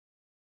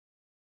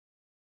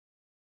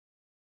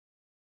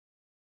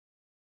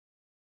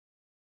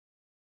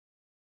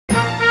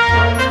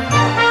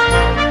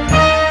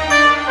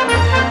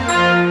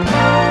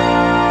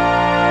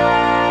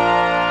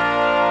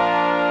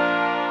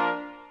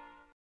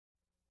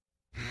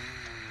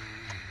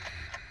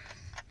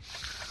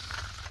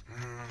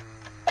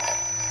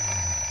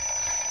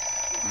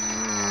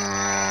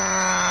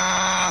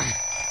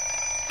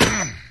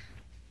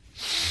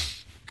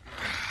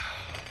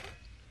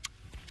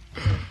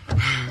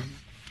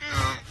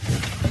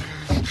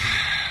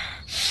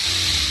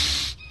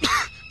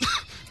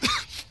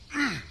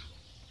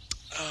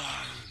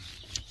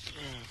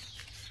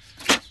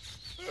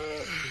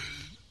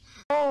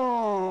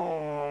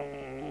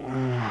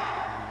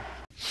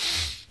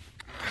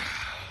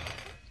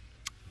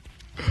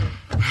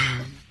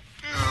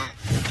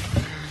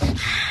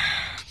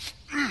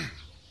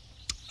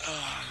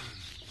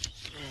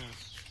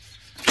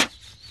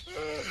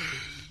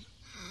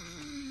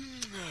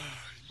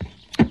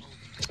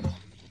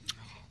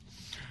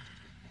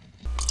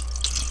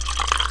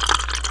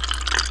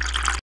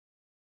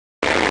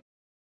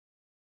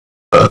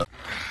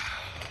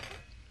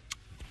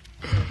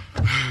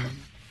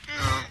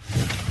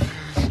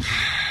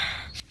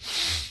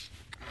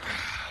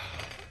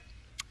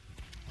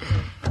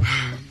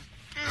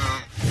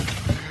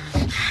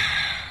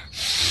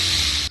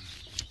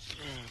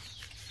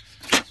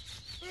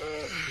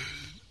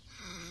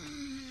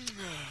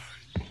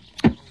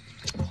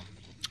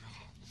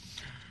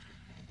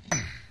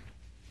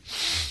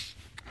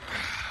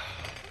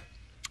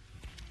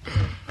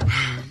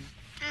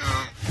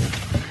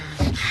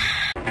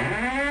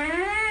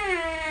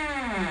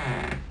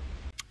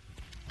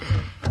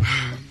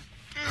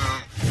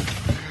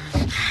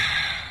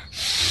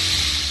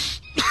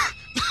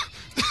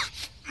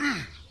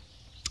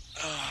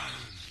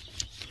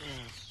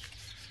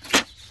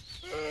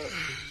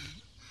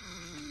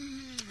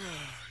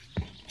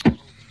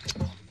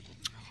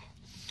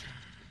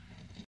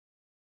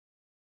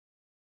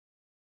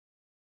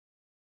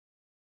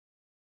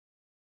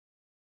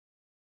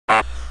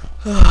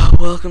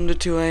Welcome to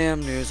 2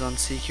 a.m. News on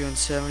CQN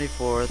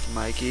 74th,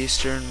 Mike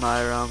Eastern,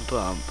 my round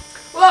bump.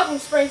 Welcome,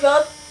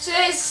 Springfield.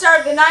 Today is the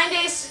start of the 9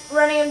 days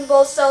running of the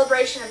Bulls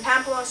celebration in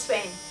Pamplona,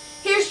 Spain.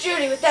 Here's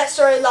Judy with that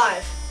story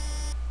live.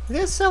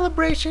 This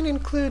celebration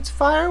includes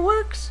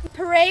fireworks,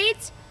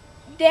 parades,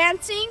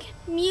 dancing,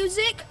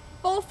 music,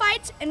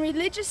 bullfights, and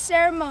religious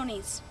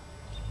ceremonies.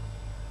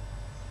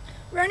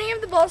 Running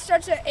of the Bulls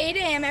starts at 8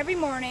 a.m. every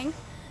morning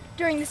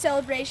during the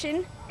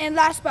celebration and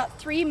lasts about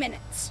 3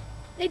 minutes.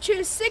 They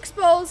choose 6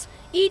 bulls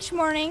each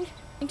morning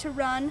to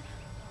run.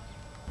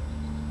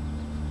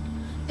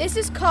 This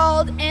is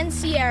called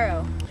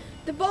encierro.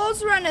 The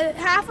bulls run a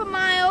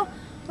half-a-mile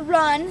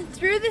run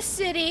through the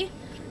city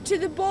to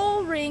the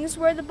bull rings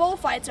where the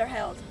bullfights are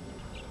held.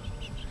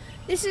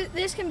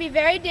 This can be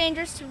very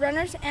dangerous to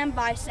runners and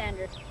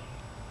bystanders.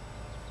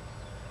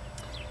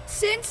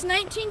 Since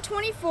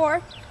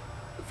 1924,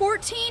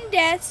 14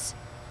 deaths,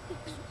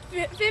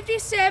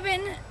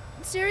 57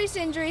 serious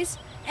injuries,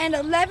 and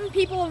 11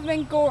 people have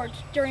been gored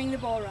during the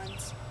bull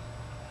runs.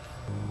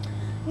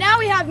 Now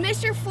we have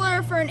Mr.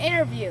 Fleur for an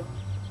interview.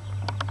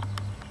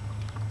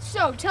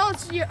 So, tell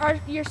us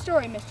your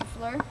story, Mr.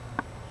 Fleur.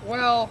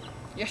 Well,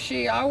 you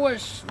see, I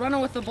was running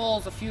with the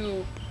bulls a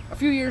few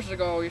years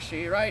ago, you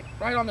see, right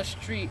on the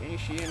street, you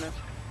see, and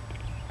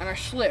I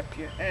slipped.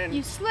 And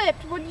you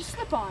slipped? What did you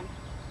slip on?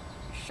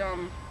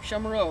 Some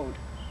road.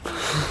 I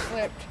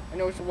slipped, and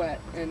it was wet,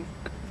 and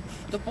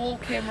the bull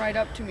came right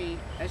up to me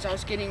as I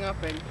was getting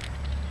up, and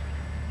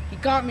he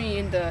got me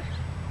and I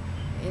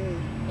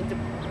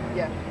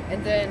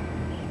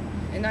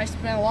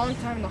spent a long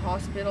time in the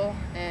hospital.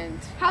 And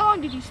how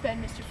long did you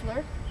spend, Mr.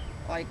 Fleur?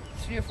 Like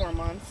 3 or 4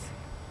 months,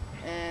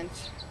 and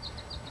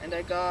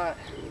I got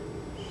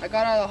out of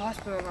the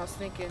hospital, and I was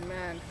thinking,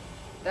 man,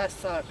 that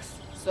sucks.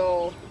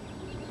 So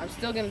I'm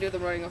still gonna do the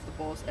running of the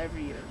bulls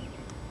every year.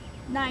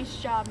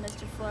 Nice job,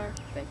 Mr. Fleur.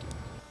 Thank you.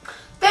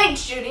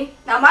 Thanks, Judy.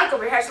 Now Mike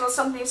over here has a little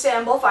something to say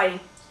on bullfighting.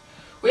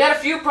 We had a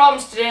few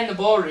problems today in the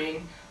bull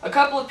ring. A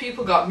couple of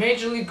people got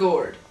majorly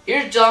gored.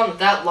 Here's John with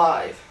that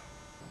live.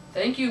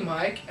 Thank you,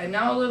 Mike. And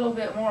now a little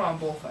bit more on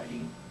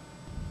bullfighting.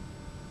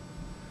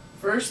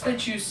 First, they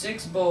choose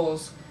 6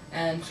 bulls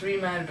and 3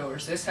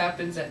 matadors. This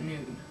happens at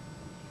noon.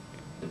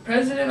 The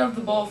president of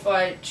the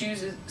bullfight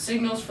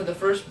signals for the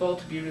first bull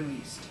to be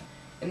released.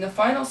 In the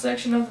final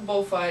section of the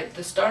bullfight,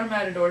 the star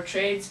matador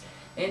trades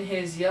in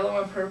his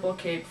yellow and purple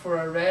cape for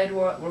a red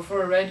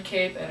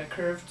cape and a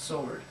curved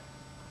sword.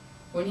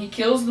 When he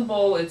kills the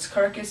bull, its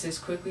carcass is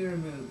quickly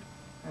removed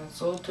and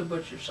sold to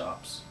butcher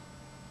shops.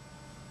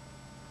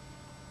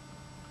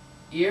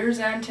 Ears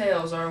and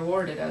tails are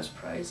awarded as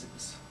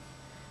prizes.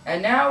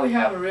 And now we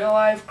have a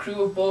real-life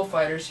crew of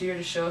bullfighters here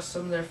to show us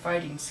some of their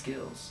fighting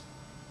skills.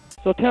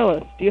 So tell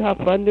us, do you have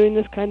fun doing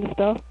this kind of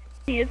stuff?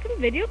 Here's some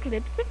video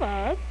clips of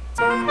us.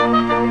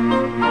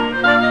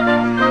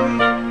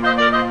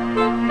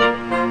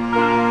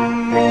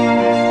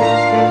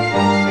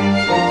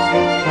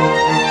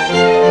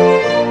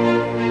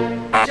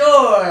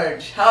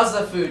 George, how's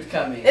the food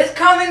coming? It's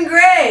coming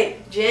great,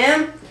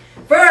 Jim.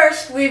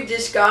 First, we've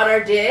just got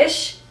our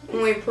dish,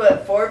 and we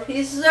put 4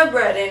 pieces of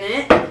bread in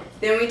it.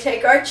 Then we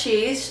take our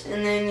cheese,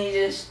 and then you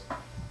just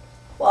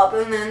plop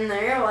them in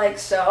there like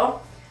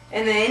so.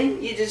 And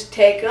then you just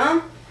take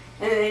them,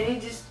 and then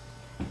you just,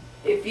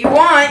 if you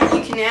want,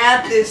 you can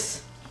add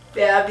this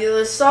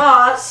fabulous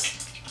sauce.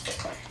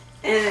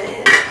 And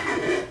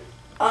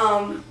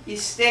then you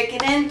stick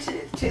it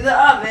into the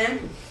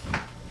oven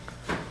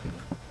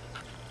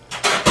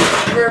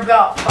for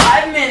about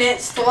 5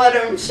 minutes to let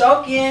them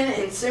soak in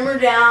and simmer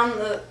down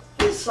the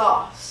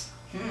sauce.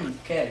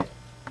 Okay.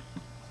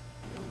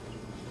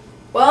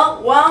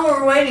 Well, while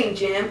we're waiting,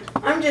 Jim,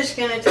 I'm just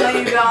going to tell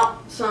you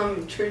about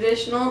some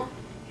traditional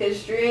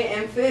history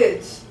and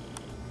foods.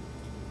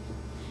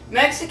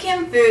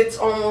 Mexican foods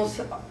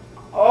almost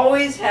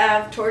always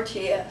have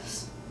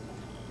tortillas.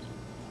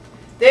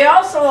 They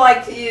also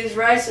like to use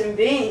rice and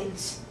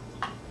beans.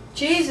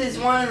 Cheese is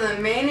one of the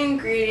main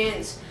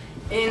ingredients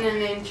in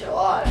an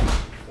enchilada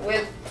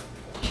with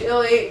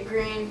chili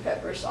green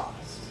pepper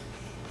sauce.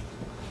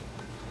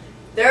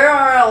 There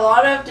are a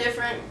lot of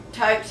different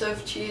types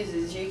of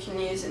cheeses you can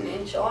use in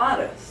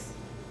enchiladas,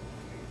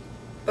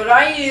 but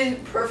I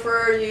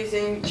prefer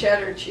using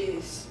cheddar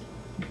cheese.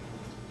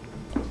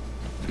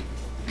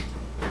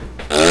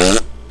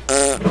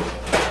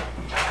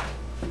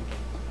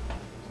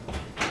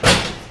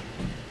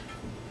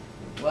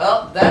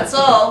 Well, that's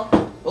all.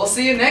 We'll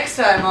see you next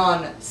time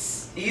on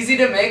Easy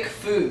to Make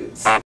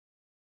Foods.